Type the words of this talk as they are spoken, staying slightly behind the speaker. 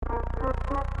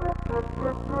Welcome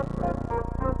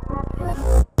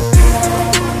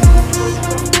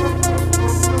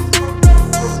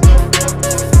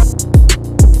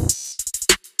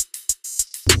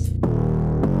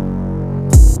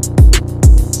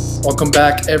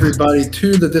back, everybody,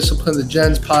 to the Discipline the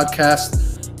Gens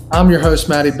podcast. I'm your host,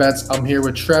 Matty Betts. I'm here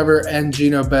with Trevor and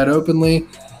Gino Bet Openly.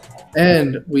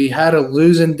 And we had a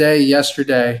losing day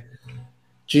yesterday.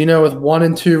 Gino with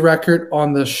 1-2 record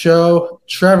on the show.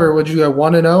 Trevor, would you go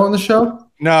 1-0 on the show?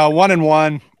 No,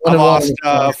 1-1. I lost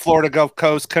Florida Gulf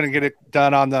Coast. Couldn't get it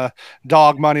done on the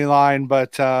dog money line,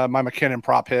 but my McKinnon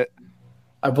prop hit.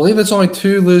 I believe it's only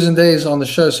 2 losing days on the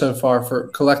show so far for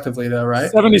collectively, though,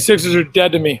 right? 76ers are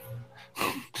dead to me.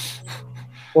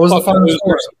 What was the final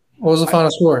score? What was the final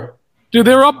score? Dude,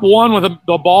 they were up 1 with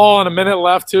the ball and a minute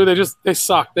left, too. They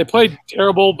sucked. They played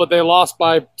terrible, but they lost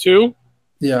by 2.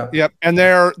 Yeah. Yep. And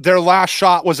their last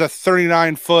shot was a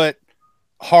 39-foot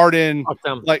Harden.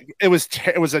 Like it was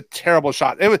a terrible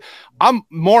shot. I'm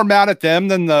more mad at them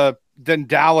than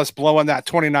Dallas blowing that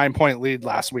 29-point lead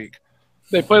last week.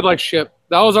 They played like shit.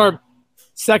 That was our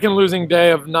second losing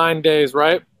day of 9 days,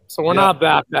 right? So we're not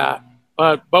that bad.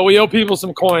 But we owe people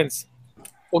some coins.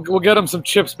 We'll get them some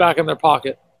chips back in their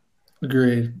pocket.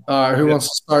 Agreed. All right, who wants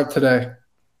to start today?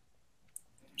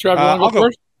 Trevor, you want to go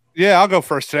first? Yeah, I'll go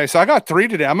first today. So I got 3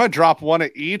 today. I'm going to drop 1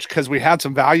 at each because we had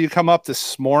some value come up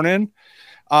this morning.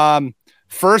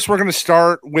 First, we're going to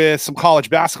start with some college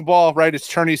basketball, right? It's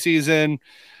tourney season.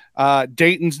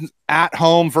 Dayton's at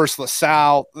home versus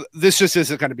LaSalle. This just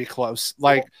isn't going to be close.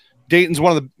 Like Dayton's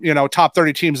one of the top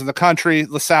 30 teams in the country.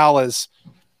 LaSalle is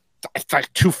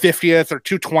like 250th or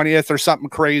 220th or something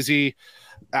crazy.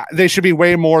 They should be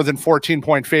way more than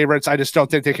 14-point favorites. I just don't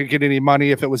think they could get any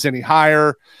money if it was any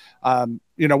higher.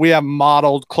 We have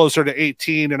modeled closer to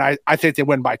 18, and I think they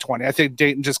win by 20. I think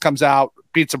Dayton just comes out,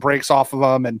 beats the brakes off of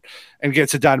them, and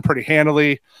gets it done pretty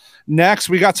handily. Next,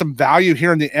 we got some value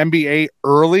here in the NBA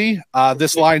early.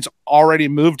 This line's already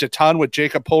moved a ton with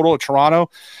Jacob Poeltl at Toronto.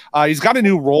 He's got a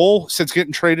new role since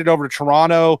getting traded over to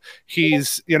Toronto.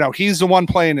 He's the one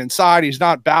playing inside. He's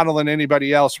not battling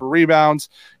anybody else for rebounds.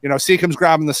 Seacom's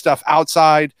grabbing the stuff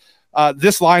outside.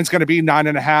 This line's going to be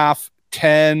 9.5,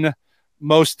 10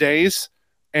 most days.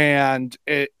 And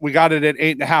we got it at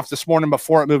 8.5 this morning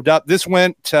before it moved up. This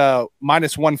went to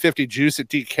minus 150 juice at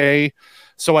DK.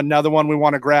 So another one we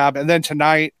want to grab. And then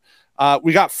tonight,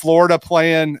 we got Florida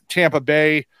playing Tampa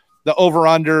Bay. The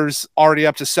over-under's already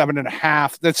up to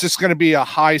 7.5. That's just going to be a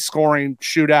high-scoring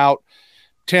shootout.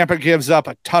 Tampa gives up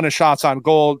a ton of shots on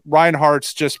goal.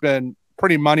 Reinhardt's just been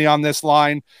pretty money on this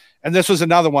line. And this was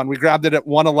another one. We grabbed it at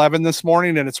 111 this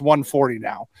morning, and it's 140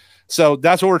 now. So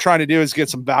that's what we're trying to do is get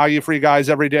some value for you guys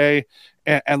every day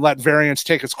and let variance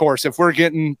take its course. If we're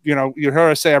getting, you hear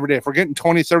us say every day, if we're getting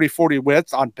 20, 30, 40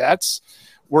 width on bets,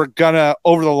 we're going to,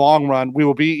 over the long run, we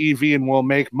will be EV and we'll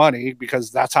make money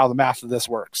because that's how the math of this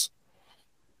works.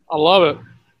 I love it.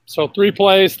 So 3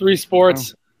 plays, 3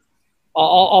 sports.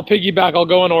 I'll piggyback. I'll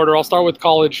go in order. I'll start with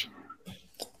college.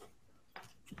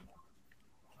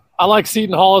 I like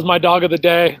Seton Hall as my dog of the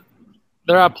day.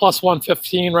 They're at plus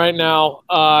 115 right now.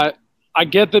 I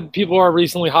get that people are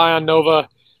recently high on Nova.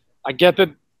 I get that,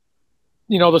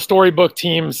 the storybook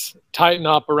teams tighten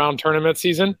up around tournament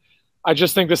season. I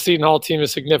just think the Seton Hall team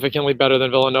is significantly better than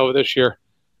Villanova this year.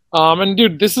 And,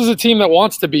 dude, this is a team that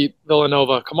wants to beat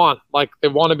Villanova. Come on. Like, they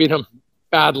want to beat them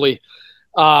badly.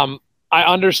 I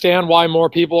understand why more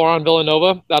people are on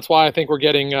Villanova. That's why I think we're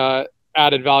getting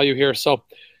added value here. So,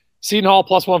 Seton Hall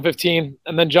plus 115,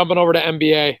 and then jumping over to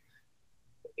NBA.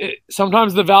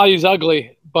 Sometimes the value's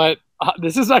ugly, but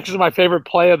this is actually my favorite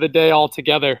play of the day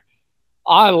altogether.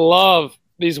 I love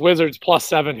these Wizards plus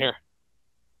 7 here.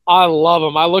 I love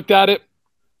them. I looked at it.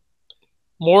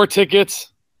 More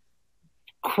tickets.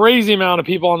 Crazy amount of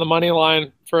people on the money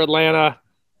line for Atlanta.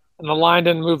 And the line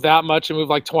didn't move that much. It moved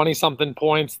like 20-something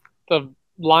points. The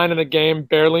line in the game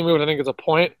barely moved. I think it's a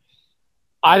point.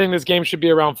 I think this game should be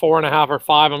around 4.5 or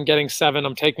 5. I'm getting 7.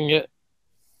 I'm taking it.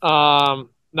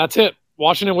 That's it.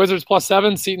 Washington Wizards plus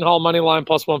 7. Seton Hall money line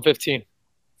plus 115.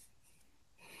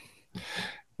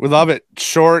 We love it.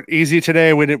 Short, easy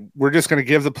today. We're just going to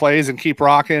give the plays and keep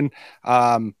rocking.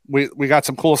 We got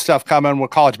some cool stuff coming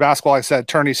with college basketball. Like I said,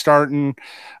 tourney starting,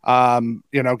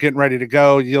 getting ready to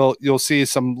go. You'll see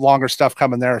some longer stuff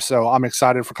coming there. So I'm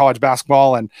excited for college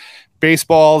basketball and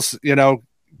baseball's,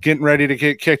 getting ready to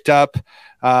get kicked up.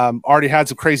 Already had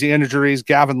some crazy injuries.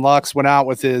 Gavin Lux went out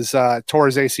with his tore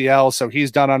his ACL, so he's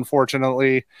done,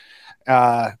 unfortunately.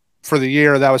 For the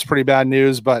year, that was pretty bad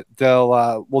news, but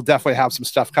we'll definitely have some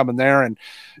stuff coming there. And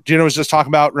Gino was just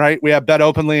talking about, right, we have Bet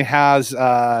Openly has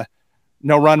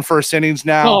no run first innings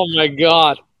now. Oh, my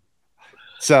God.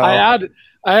 So I had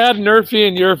Nerfy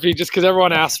and Yurfy just because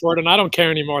everyone asked for it, and I don't care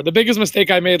anymore. The biggest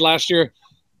mistake I made last year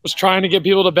was trying to get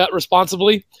people to bet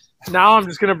responsibly. Now I'm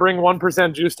just going to bring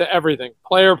 1% juice to everything.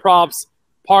 Player props,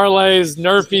 parlays,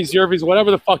 Nerfies, Yurfies,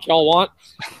 whatever the fuck y'all want.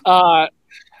 I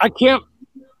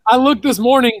looked this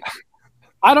morning.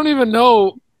 I don't even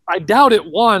know. I doubt it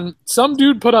won. Some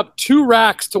dude put up 2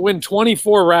 racks to win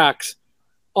 24 racks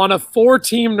on a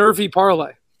 4-team Nerfy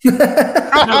parlay.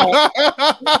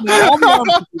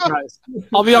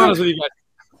 I'll be honest with you guys.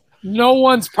 No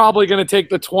one's probably going to take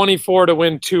the 24 to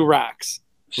win 2 racks.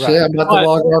 Shit, right. I'm about to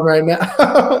log on right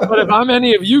now. But if I'm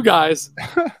any of you guys,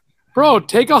 bro,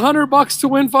 take $100 to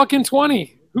win fucking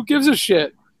 20. Who gives a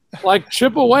shit? Like,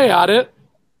 chip away at it.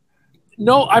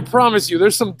 No, I promise you,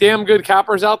 there's some damn good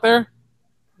cappers out there.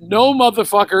 No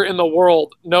motherfucker in the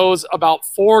world knows about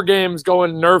 4 games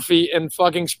going Nerfy in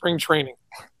fucking spring training.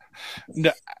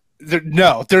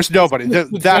 No, there's nobody.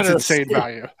 That's insane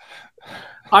value.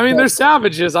 I mean, they're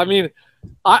savages. I mean,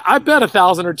 I bet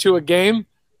 1,000 or 2 a game,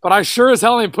 but I sure as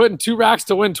hell ain't putting 2 racks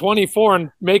to win 24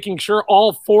 and making sure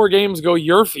all 4 games go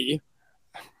Yurfy.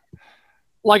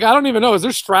 Like, I don't even know. Is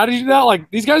there strategy to that? Like,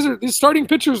 these starting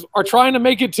pitchers are trying to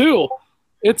make it too.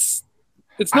 It's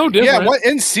no different. Yeah,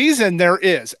 in season there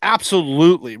is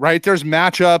absolutely right. There's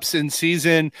matchups in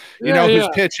season. You know who's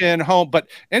pitching home, but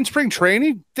in spring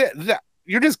training,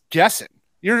 you're just guessing.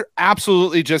 You're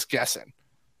absolutely just guessing.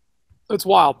 It's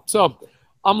wild. So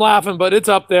I'm laughing, but it's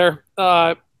up there.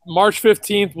 March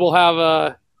 15th, we'll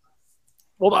have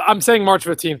I'm saying March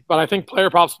 15th, but I think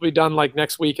player props will be done like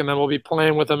next week, and then we'll be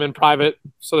playing with them in private,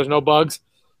 so there's no bugs.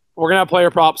 We're gonna have player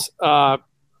props. We're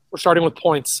starting with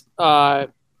points.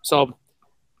 So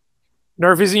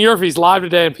Nerfies and Yurfies live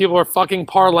today, and people are fucking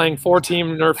parlaying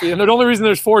 4-team Nerfy. And the only reason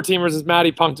there's 4-teamers is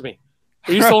Maddie punked me.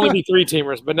 There used to only be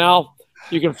 3-teamers, but now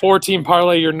you can 4-team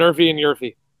parlay your Nerfy and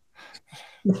Yurfy.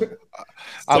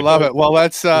 I love it. Well,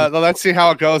 let's see how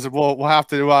it goes, and we'll have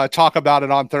to talk about it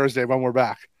on Thursday when we're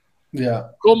back. Yeah.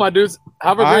 Cool, my dudes.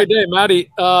 Have a great day, Maddie.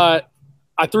 I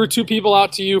threw 2 people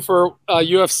out to you for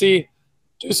UFC.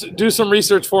 Do some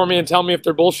research for me and tell me if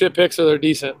they're bullshit picks or they're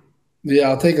decent. Yeah,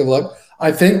 I'll take a look.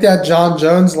 I think that John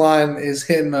Jones line is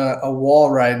hitting a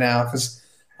wall right now because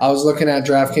I was looking at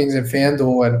DraftKings and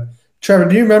FanDuel. And Trevor,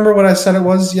 do you remember what I said it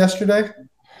was yesterday?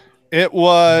 It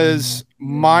was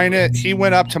minus. He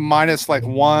went up to minus like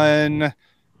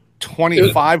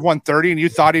 125, 130, and you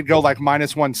thought he'd go like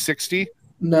minus 160.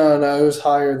 No, it was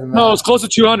higher than that. No, it was close to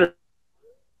 200.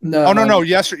 No.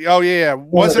 Yesterday. Oh yeah.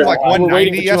 Was it like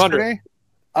 190 yesterday?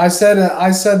 I said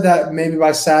that maybe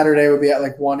by Saturday would be at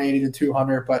like 180 to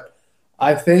 200, but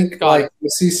I think we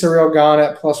see Ciryl gone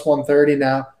at plus 130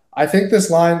 now. I think this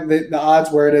line, the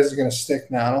odds where it is going to stick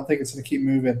now. I don't think it's going to keep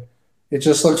moving. It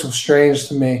just looks strange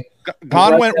to me.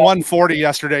 Gone went 140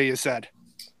 yesterday, you said.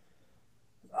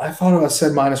 I thought it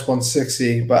said minus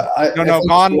 160, but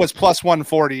Gone was plus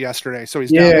 140 yesterday, so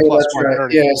he's down to plus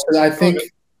 130. Right. Yeah, so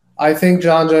I think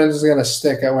John Jones is going to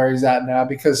stick at where he's at now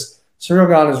because Ciryl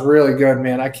Gane is really good,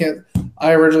 man.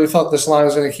 I originally thought this line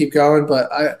was going to keep going, but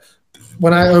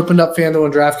when I opened up FanDuel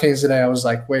and DraftKings today, I was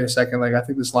like, wait a second, like I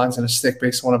think this line's going to stick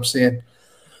based on what I'm seeing.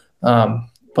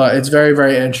 But it's very,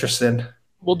 very interesting.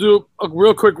 We'll do a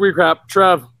real quick recap.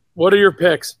 Trev, what are your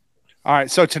picks? All right,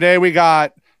 so today we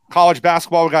got college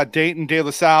basketball. We got Dayton, De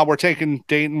La Salle. We're taking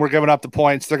Dayton. We're giving up the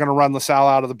points. They're going to run La Salle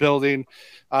out of the building.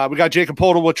 We got Jacob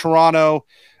Poeltl with Toronto.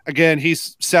 Again,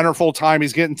 he's center full time.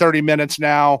 He's getting 30 minutes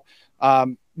now.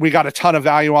 We got a ton of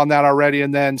value on that already.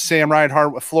 And then Sam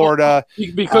Reinhart with Florida.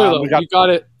 Be clear, though. You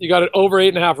got it over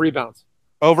 8.5 rebounds.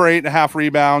 Over 8.5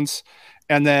 rebounds.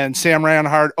 And then Sam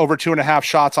Reinhart over 2.5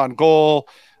 shots on goal.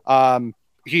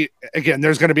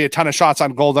 There's going to be a ton of shots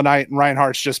on goal tonight, and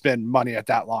Reinhardt's just been money at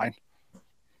that line.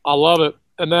 I love it.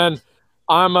 And then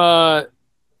I'm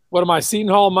Seton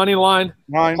Hall money line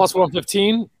plus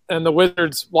 115, and the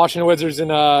Wizards, Washington Wizards in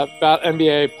about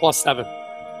NBA plus 7.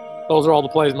 Those are all the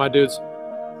plays, my dudes.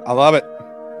 I love it.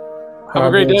 Have a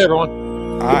great day, everyone.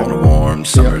 On a warm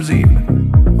summer's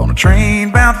evening, on a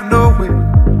train bound for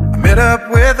nowhere, I met up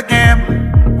with a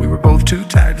gambler. We were both too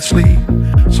tired to sleep,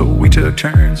 so we took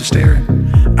turns of staring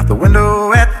out the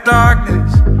window at the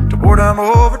darkness till boredom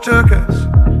overtook us,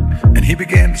 and he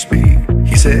began to speak.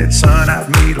 He said, son, I've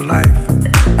made a life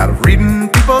out of reading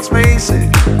people's faces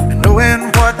and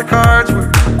knowing what the cards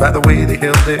were by the way they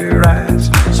held their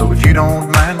eyes. So if you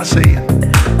don't mind my saying,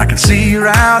 I can see you're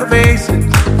out of aces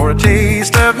for a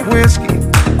taste of your whiskey.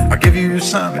 I'll give you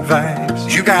some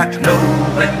advice. You got to know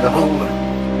when to hold up,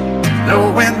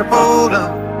 know when to fold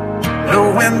up,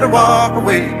 know when to walk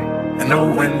away, and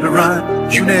know when to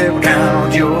run. You never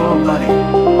count your money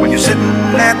when you're sitting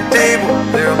at the table.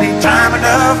 There'll be time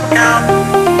enough enough for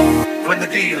counting when the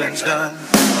dealing's done.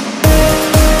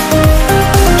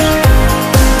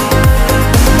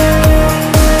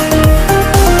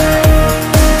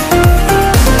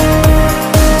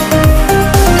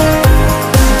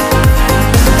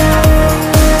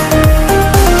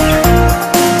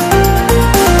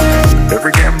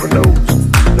 Every gambler knows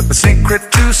that the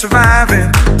secret to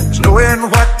surviving is knowing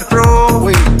what to throw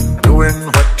away, knowing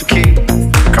what to keep.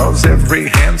 Cause every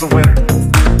hand's a winner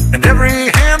and every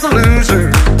hand's a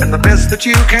loser, and the best that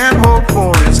you can hope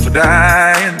for is to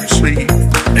die in your sleep.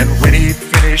 And when he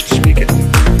finished speaking,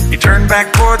 he turned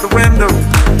back toward the window,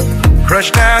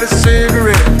 crushed out his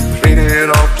cigarette, faded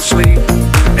off to sleep.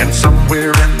 And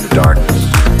somewhere in the darkness,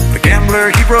 the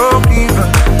gambler, he broke even.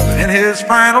 In his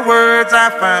final words, I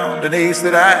found an ace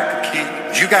that I could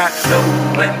keep. You got to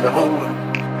know when to hold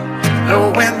 'em,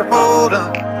 know when to fold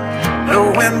 'em,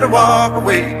 know when to walk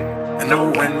away, and know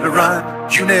when to run.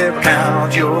 You never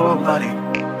count your money.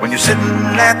 When you're sitting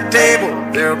at the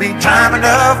table, there'll be time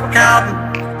enough for counting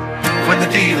when the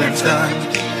dealing's done.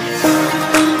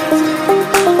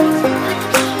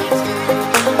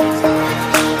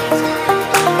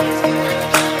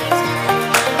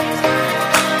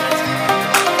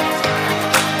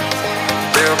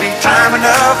 There'll be time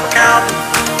enough for counting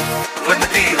when the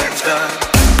dealing's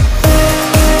done.